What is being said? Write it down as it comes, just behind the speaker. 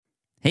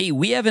Hey,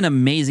 we have an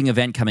amazing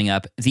event coming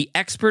up, the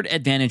Expert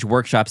Advantage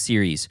Workshop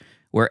Series,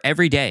 where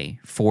every day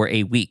for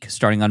a week,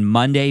 starting on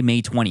Monday,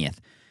 May 20th,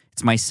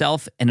 it's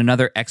myself and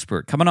another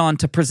expert coming on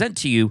to present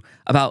to you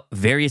about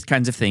various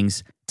kinds of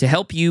things to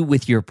help you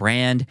with your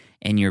brand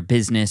and your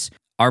business.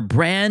 Our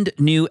brand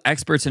new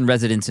experts and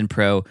residents in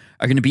Pro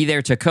are going to be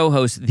there to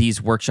co-host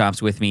these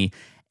workshops with me,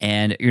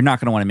 and you're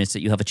not going to want to miss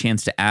it. You'll have a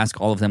chance to ask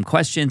all of them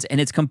questions,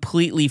 and it's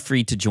completely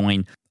free to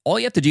join. All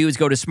you have to do is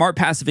go to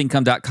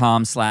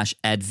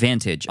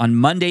smartpassiveincome.com/advantage. On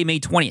Monday, May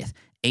 20th,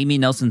 Amy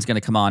Nelson's going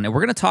to come on, and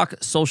we're going to talk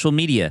social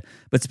media,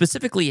 but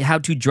specifically how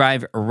to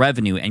drive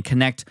revenue and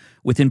connect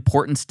with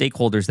important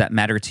stakeholders that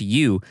matter to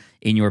you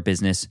in your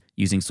business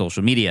using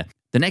social media.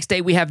 The next day,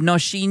 we have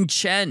Nosheen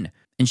Chen,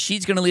 and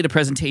she's going to lead a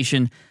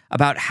presentation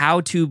about how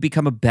to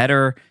become a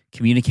better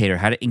communicator,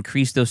 how to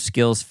increase those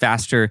skills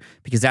faster,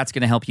 because that's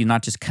going to help you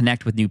not just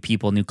connect with new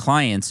people, new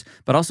clients,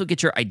 but also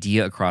get your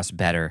idea across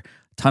better.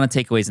 Ton of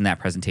takeaways in that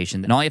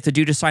presentation. And all you have to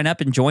do to sign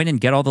up and join and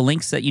get all the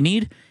links that you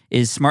need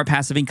is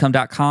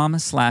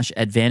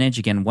smartpassiveincome.com/advantage.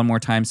 Again, one more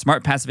time,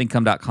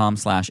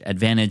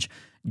 smartpassiveincome.com/advantage.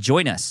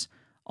 Join us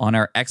on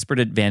our Expert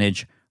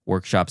Advantage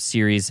Workshop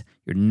Series.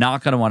 You're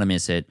not going to want to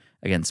miss it.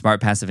 Again,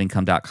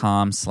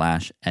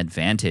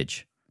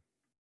 smartpassiveincome.com/advantage.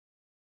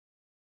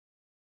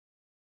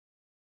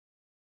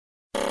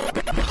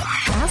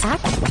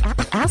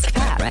 Ask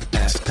Pat.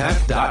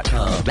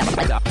 AskPat.com.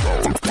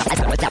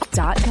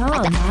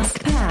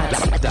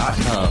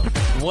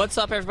 AskPat.com. What's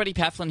up, everybody?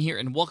 Pat Flynn here,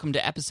 and welcome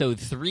to episode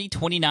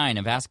 329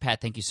 of Ask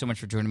Pat. Thank you so much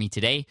for joining me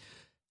today.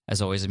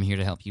 As always, I'm here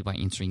to help you by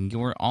answering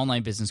your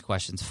online business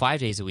questions 5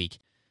 days a week.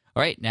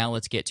 All right, now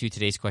let's get to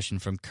today's question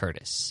from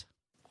Curtis.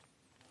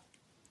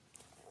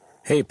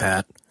 Hey,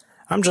 Pat.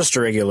 I'm just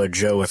a regular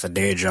Joe with a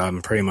day job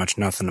and pretty much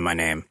nothing to my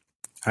name.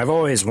 I've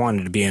always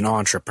wanted to be an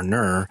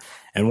entrepreneur,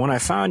 and when I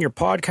found your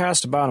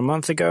podcast about a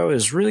month ago,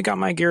 it's really got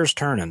my gears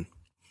turning.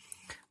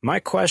 My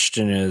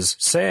question is,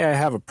 say I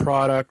have a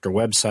product or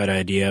website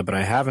idea, but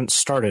I haven't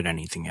started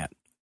anything yet.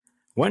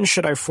 When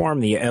should I form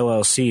the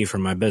LLC for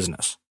my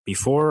business?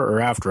 Before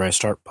or after I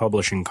start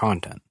publishing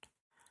content?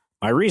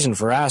 My reason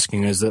for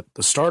asking is that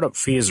the startup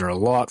fees are a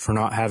lot for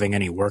not having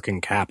any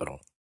working capital.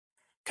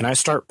 Can I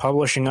start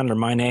publishing under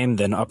my name,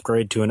 then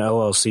upgrade to an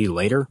LLC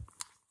later?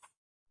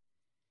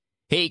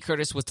 Hey,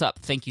 Curtis, what's up?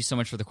 Thank you so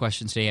much for the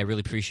question today. I really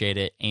appreciate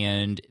it.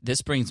 And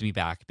this brings me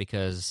back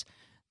because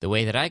the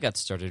way that I got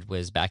started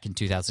was back in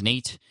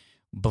 2008.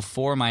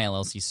 Before my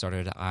LLC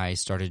started, I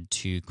started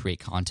to create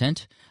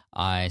content.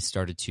 I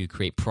started to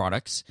create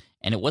products.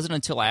 And it wasn't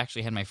until I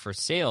actually had my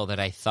first sale that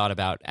I thought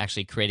about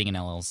actually creating an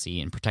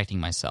LLC and protecting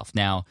myself.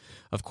 Now,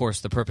 of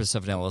course, the purpose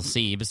of an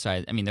LLC,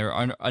 there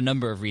are a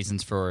number of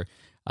reasons for,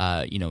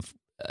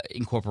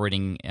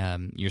 incorporating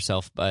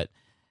yourself, but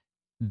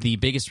the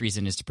biggest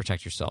reason is to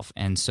protect yourself.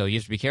 And so you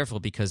have to be careful,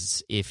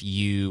 because if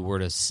you were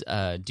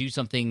to do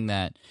something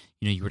that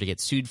you were to get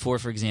sued for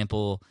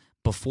example,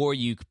 before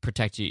you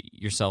protect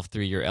yourself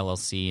through your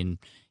LLC, and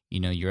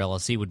your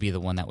LLC would be the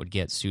one that would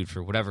get sued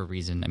for whatever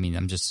reason.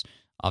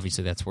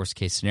 Obviously that's worst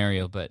case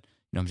scenario, but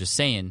I'm just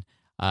saying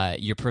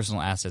your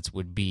personal assets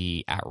would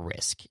be at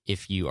risk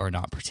if you are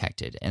not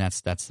protected, and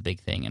that's the big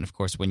thing. And of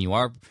course, when you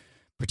are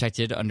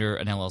protected under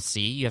an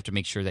LLC, you have to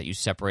make sure that you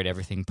separate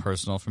everything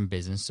personal from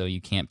business, so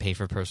you can't pay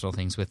for personal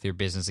things with your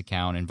business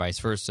account and vice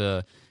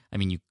versa.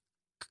 You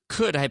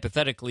could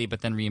hypothetically,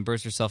 but then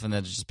reimburse yourself, and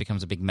then it just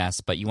becomes a big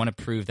mess. But you want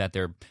to prove that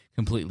they're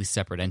completely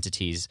separate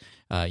entities,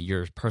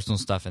 your personal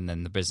stuff and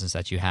then the business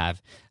that you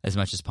have, as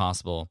much as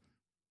possible,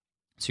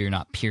 so you're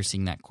not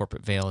piercing that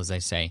corporate veil, as I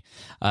say.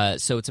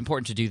 So it's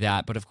important to do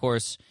that. But of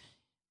course,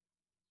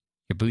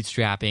 you're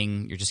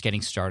bootstrapping, you're just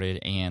getting started,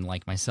 and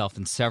like myself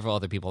and several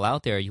other people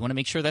out there, you want to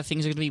make sure that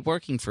things are going to be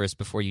working first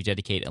before you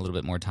dedicate a little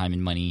bit more time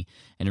and money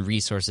and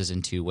resources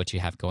into what you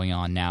have going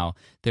on. Now,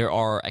 there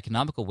are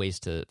economical ways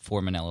to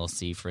form an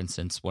LLC. For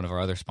instance, one of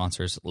our other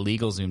sponsors,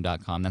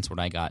 LegalZoom.com, that's what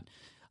I got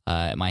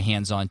my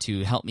hands on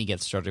to help me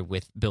get started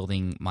with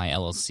building my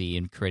LLC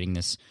and creating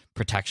this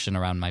protection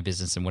around my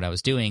business and what I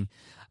was doing.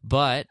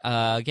 But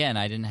again,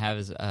 I didn't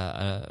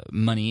have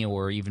money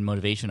or even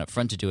motivation up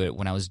front to do it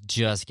when I was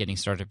just getting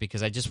started,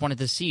 because I just wanted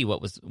to see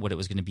what it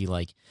was going to be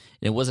like.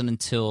 And it wasn't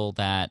until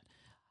that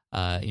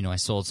I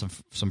sold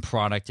some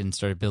product and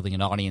started building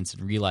an audience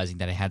and realizing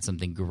that I had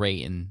something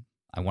great and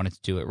I wanted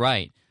to do it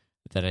right,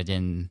 that I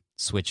then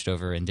switched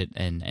over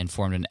and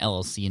formed an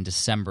LLC in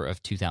December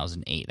of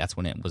 2008. That's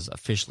when it was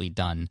officially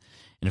done.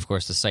 And of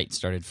course, the site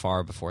started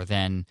far before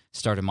then,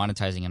 started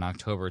monetizing in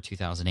October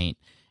 2008.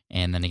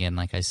 And then again,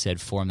 like I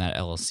said, form that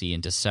LLC in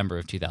December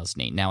of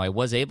 2008. Now, I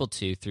was able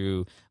to,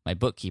 through my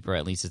bookkeeper,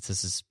 at least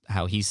this is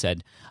how he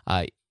said,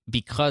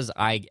 because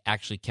I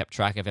actually kept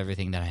track of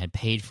everything that I had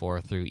paid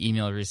for through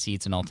email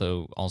receipts and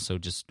also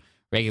just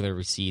regular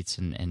receipts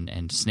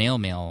and snail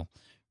mail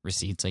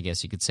receipts, I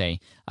guess you could say,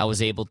 I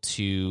was able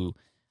to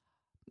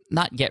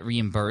not get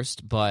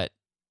reimbursed, but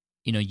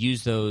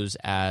use those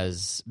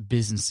as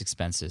business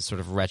expenses sort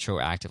of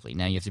retroactively.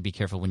 Now, you have to be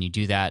careful when you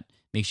do that.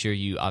 Make sure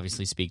you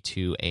obviously speak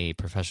to a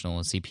professional,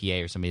 a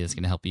CPA, or somebody that's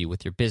going to help you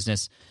with your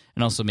business.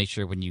 And also make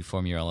sure when you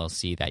form your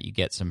LLC that you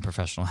get some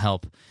professional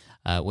help,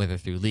 whether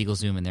through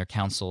LegalZoom and their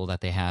counsel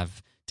that they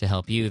have to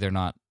help you. They're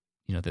not,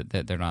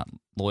 they're not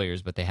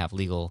lawyers, but they have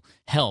legal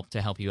help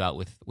to help you out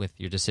with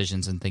your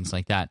decisions and things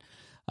like that.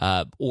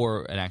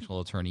 Or an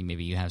actual attorney.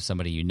 Maybe you have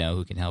somebody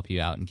who can help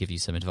you out and give you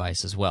some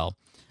advice as well.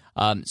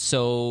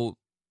 So,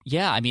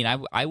 yeah, I mean,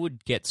 I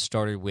would get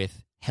started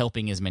with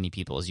helping as many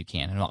people as you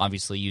can. And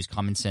obviously use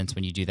common sense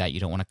when you do that. You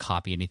don't want to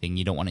copy anything.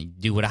 You don't want to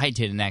do what I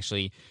did and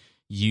actually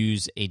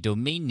use a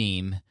domain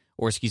name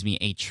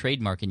a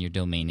trademark in your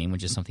domain name,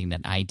 which is something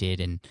that I did.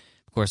 And,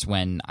 of course,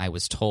 when I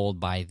was told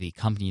by the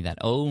company that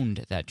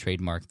owned that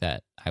trademark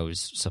that I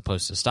was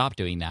supposed to stop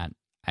doing that,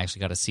 I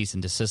actually got a cease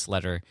and desist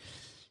letter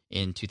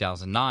in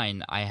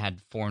 2009. I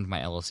had formed my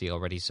LLC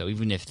already, so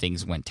even if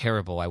things went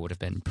terrible, I would have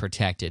been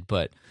protected.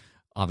 But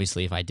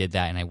obviously, if I did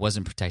that and I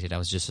wasn't protected, I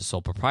was just a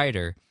sole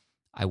proprietor,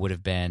 I would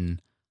have been,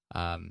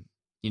 a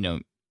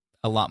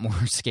lot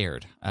more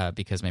scared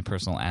because my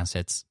personal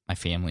assets, my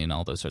family, and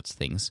all those sorts of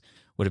things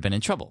would have been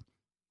in trouble.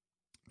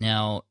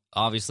 Now,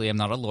 obviously, I'm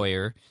not a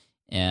lawyer.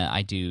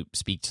 I do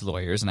speak to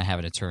lawyers, and I have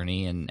an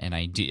attorney, and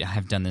I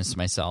have done this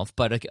myself.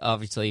 But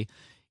obviously,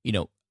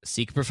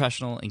 seek a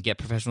professional and get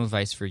professional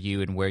advice for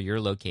you and where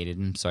you're located.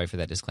 And sorry for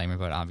that disclaimer,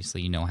 but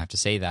obviously, I have to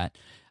say that.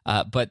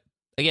 But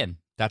again,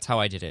 that's how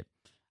I did it.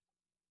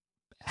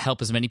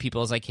 Help as many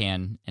people as I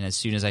can, and as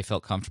soon as I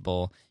felt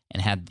comfortable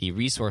and had the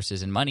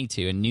resources and money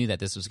to, and knew that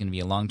this was going to be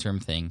a long-term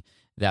thing,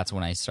 that's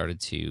when I started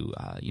to,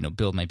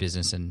 build my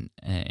business in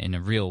a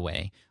real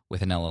way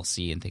with an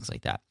LLC and things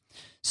like that.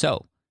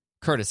 So,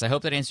 Curtis, I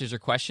hope that answers your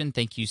question.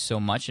 Thank you so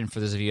much. And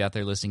for those of you out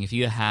there listening, if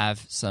you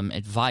have some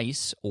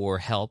advice or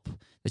help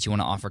that you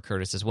want to offer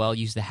Curtis as well,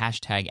 use the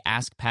hashtag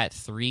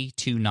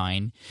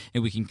AskPat329,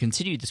 and we can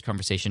continue this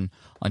conversation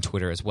on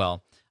Twitter as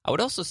well. I would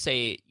also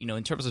say,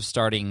 in terms of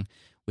starting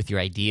with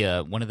your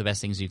idea, one of the best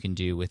things you can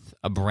do with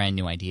a brand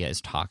new idea is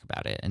talk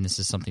about it. And this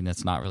is something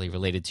that's not really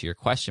related to your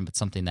question, but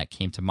something that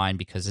came to mind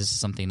because this is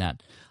something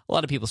that a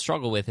lot of people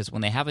struggle with, is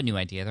when they have a new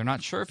idea, they're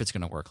not sure if it's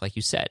going to work, like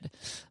you said.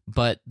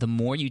 But the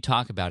more you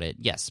talk about it,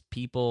 yes,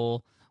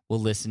 people will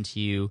listen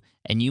to you,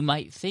 and you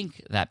might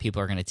think that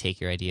people are going to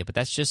take your idea, but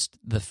that's just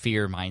the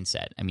fear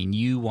mindset. I mean,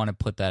 you want to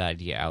put that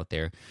idea out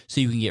there so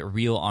you can get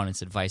real,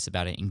 honest advice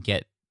about it and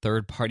get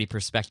third-party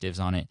perspectives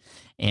on it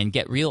and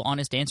get real,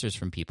 honest answers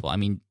from people. I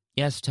mean,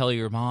 yes, tell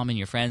your mom and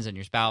your friends and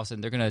your spouse,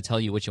 and they're going to tell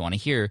you what you want to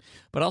hear,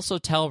 but also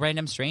tell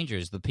random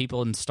strangers, the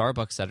people in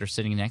Starbucks that are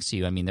sitting next to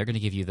you. I mean, they're going to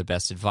give you the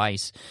best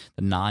advice,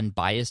 the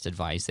non-biased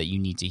advice that you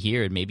need to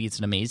hear, and maybe it's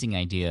an amazing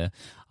idea,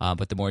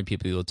 but the more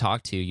people you'll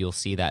talk to, you'll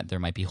see that there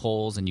might be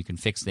holes, and you can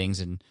fix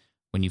things. And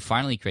when you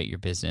finally create your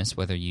business,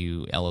 whether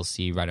you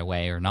LLC right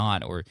away or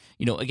not, or,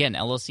 again,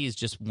 LLC is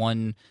just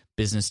one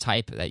business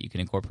type that you can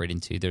incorporate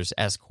into. There's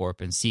S Corp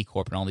and C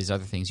Corp and all these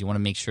other things. You want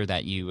to make sure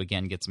that you,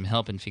 again, get some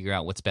help and figure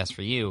out what's best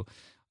for you.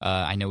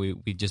 I know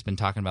we've just been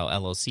talking about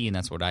LLC, and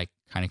that's what I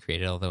kind of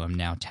created, although I'm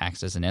now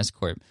taxed as an S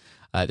Corp.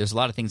 There's a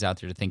lot of things out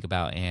there to think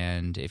about,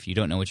 and if you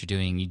don't know what you're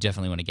doing, you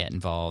definitely want to get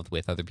involved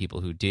with other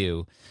people who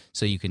do,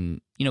 so you can,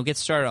 get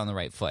started on the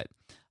right foot.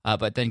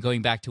 But then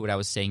going back to what I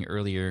was saying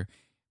earlier,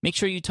 make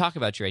sure you talk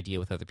about your idea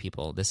with other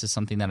people. This is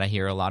something that I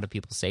hear a lot of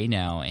people say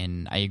now,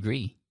 and I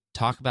agree.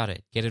 Talk about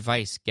it. Get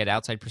advice. Get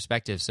outside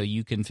perspective so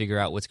you can figure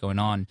out what's going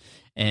on.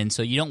 And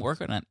so you don't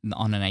work on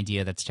an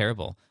idea that's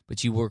terrible,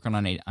 but you work on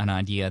an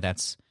idea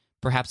that's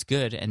perhaps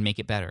good and make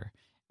it better.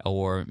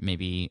 Or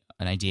maybe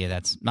an idea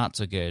that's not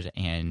so good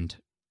and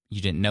you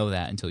didn't know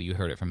that until you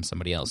heard it from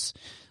somebody else.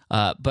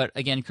 But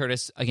again,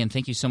 Curtis,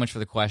 thank you so much for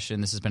the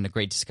question. This has been a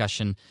great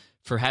discussion.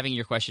 For having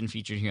your question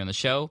featured here on the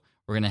show,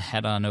 we're going to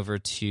head on over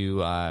to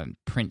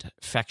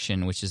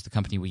Printfection, which is the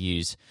company we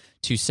use,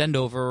 to send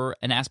over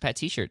an Ask Pat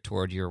t-shirt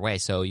toward your way.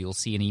 So you'll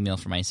see an email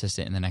from my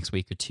assistant in the next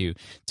week or two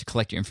to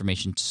collect your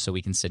information so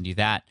we can send you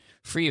that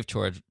free of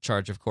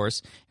charge, of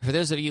course. And for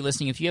those of you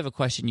listening, if you have a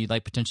question you'd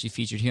like potentially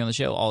featured here on the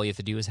show, all you have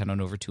to do is head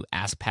on over to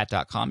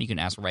askpat.com. You can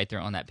ask right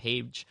there on that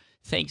page.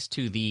 Thanks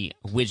to the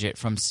widget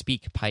from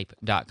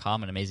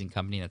speakpipe.com, an amazing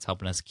company that's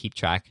helping us keep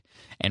track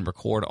and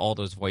record all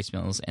those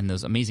voicemails and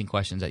those amazing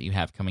questions that you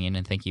have coming in.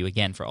 And thank you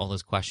again for all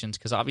those questions,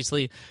 because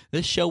obviously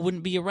this show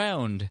wouldn't be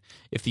around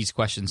if these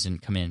questions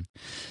didn't come in.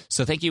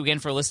 So thank you again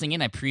for listening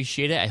in. I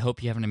appreciate it. I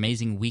hope you have an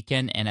amazing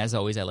weekend. And as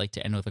always, I like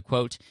to end with a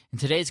quote.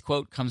 And today's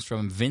quote comes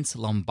from Vince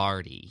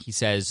Lombardi. He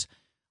says,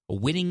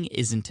 "Winning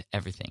isn't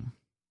everything,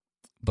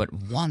 but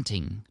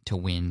wanting to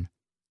win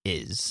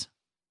is."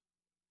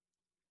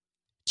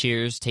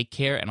 Cheers, take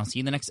care, and I'll see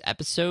you in the next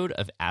episode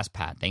of Ask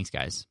Pat. Thanks,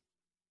 guys.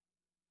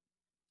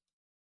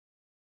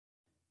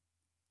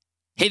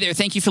 Hey there,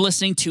 thank you for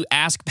listening to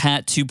Ask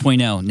Pat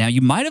 2.0. Now,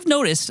 you might have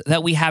noticed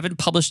that we haven't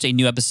published a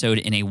new episode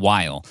in a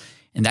while,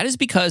 and that is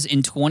because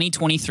in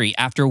 2023,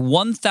 after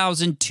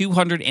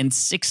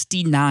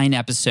 1,269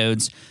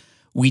 episodes,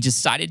 we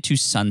decided to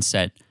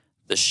sunset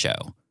the show.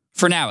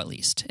 for now at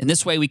least. In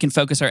this way, we can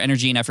focus our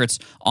energy and efforts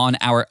on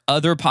our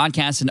other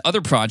podcasts and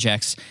other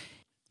projects.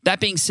 That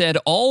being said,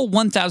 all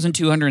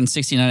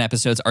 1,269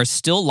 episodes are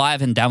still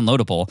live and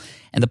downloadable,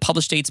 and the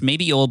published dates may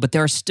be old, but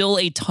there are still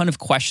a ton of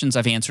questions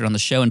I've answered on the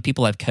show and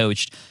people I've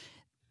coached.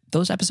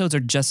 Those episodes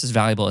are just as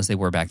valuable as they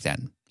were back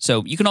then.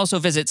 So you can also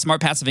visit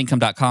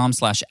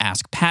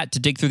smartpassiveincome.com/askpat to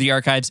dig through the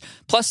archives.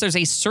 Plus, there's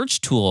a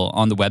search tool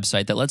on the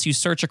website that lets you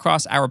search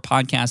across our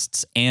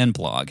podcasts and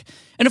blog.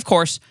 And of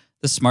course,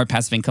 the Smart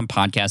Passive Income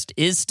podcast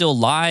is still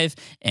live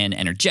and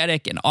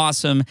energetic and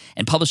awesome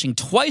and publishing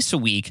twice a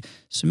week.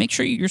 So make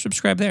sure you're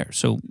subscribed there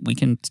so we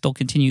can still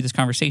continue this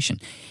conversation.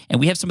 And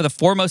we have some of the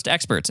foremost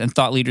experts and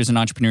thought leaders in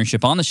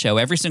entrepreneurship on the show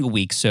every single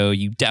week, so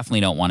you definitely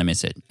don't want to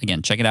miss it.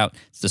 Again, check it out.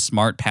 It's the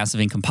Smart Passive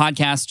Income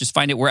podcast. Just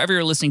find it wherever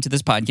you're listening to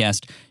this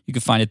podcast. You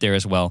can find it there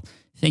as well.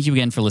 Thank you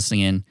again for listening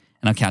in,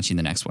 and I'll catch you in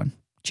the next one.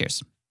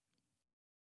 Cheers.